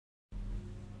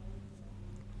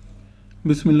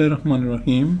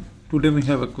Bismillahirrahmanirrahim. Today we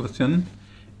have a question.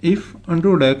 If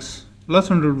 100x plus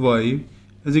 100y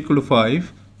is equal to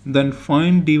 5, then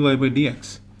find dy by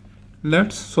dx.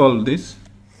 Let's solve this.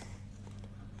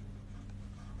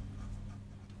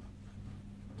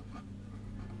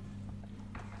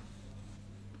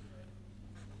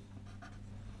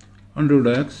 Hundred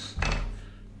x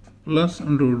plus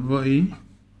 100y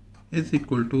is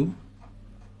equal to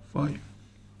 5.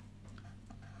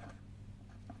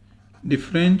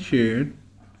 Differentiate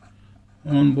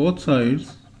on both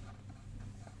sides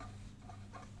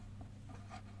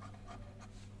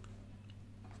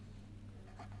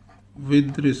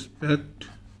with respect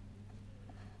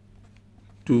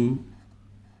to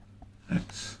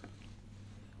x.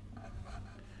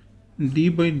 D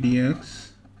by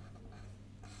dx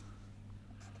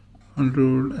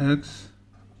 100x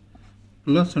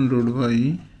plus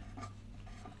 100y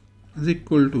is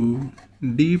equal to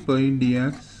d by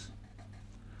dx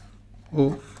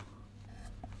of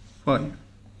 5.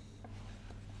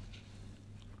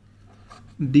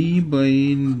 D by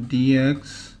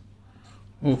dx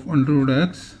of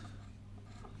 100x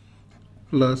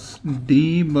plus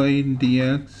d by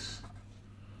dx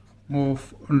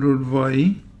of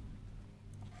 100y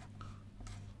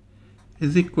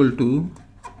is equal to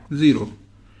 0.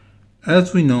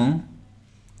 As we know,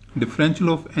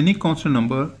 differential of any constant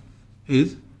number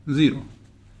is 0.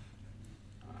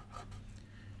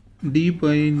 D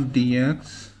by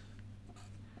dx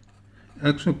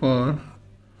x to the power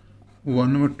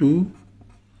 1 over 2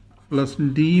 plus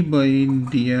d by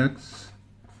dx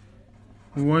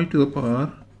y to the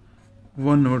power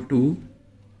 1 over 2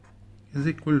 is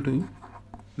equal to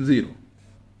 0.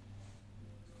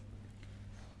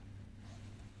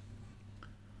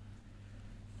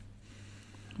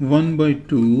 One by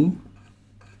 2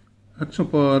 x to the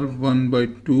power 1 by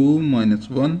 2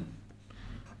 minus 1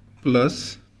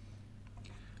 plus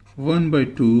 1 by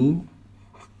 2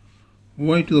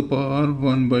 y to the power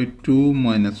 1 by 2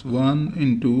 minus 1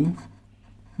 into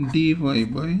dy by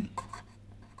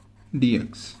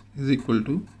dx is equal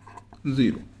to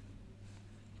 0.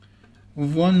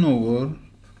 1 over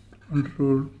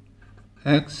 100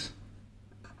 x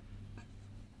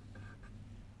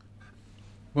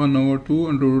 1 over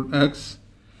 200 x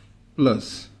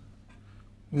plus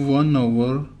 1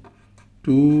 over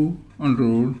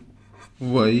 200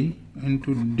 y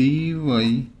into dy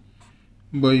by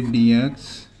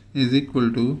dx is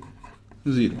equal to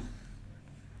 0.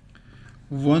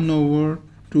 1 over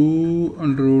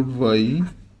 200y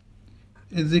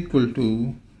is equal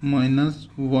to minus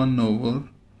 1 over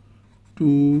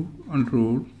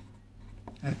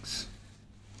 200x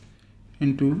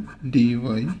into dy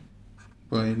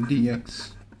by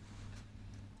dx.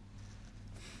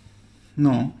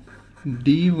 Now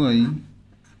dy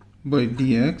by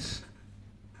dx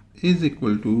is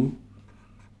equal to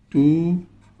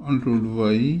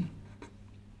 200y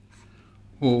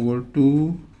over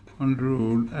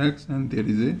 200x, and there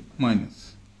is a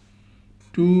minus.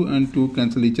 2 and 2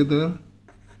 cancel each other.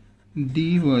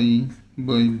 Dy by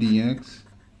dx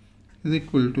is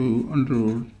equal to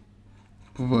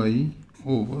 100y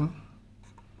over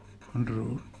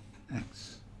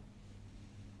 100x.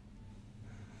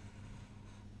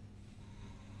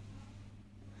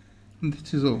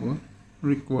 This is our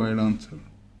required answer.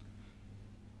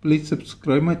 Please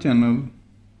subscribe my channel,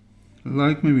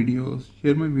 like my videos,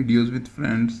 share my videos with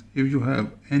friends. If you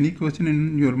have any question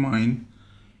in your mind,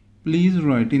 please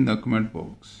write in the comment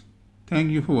box.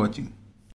 Thank you for watching.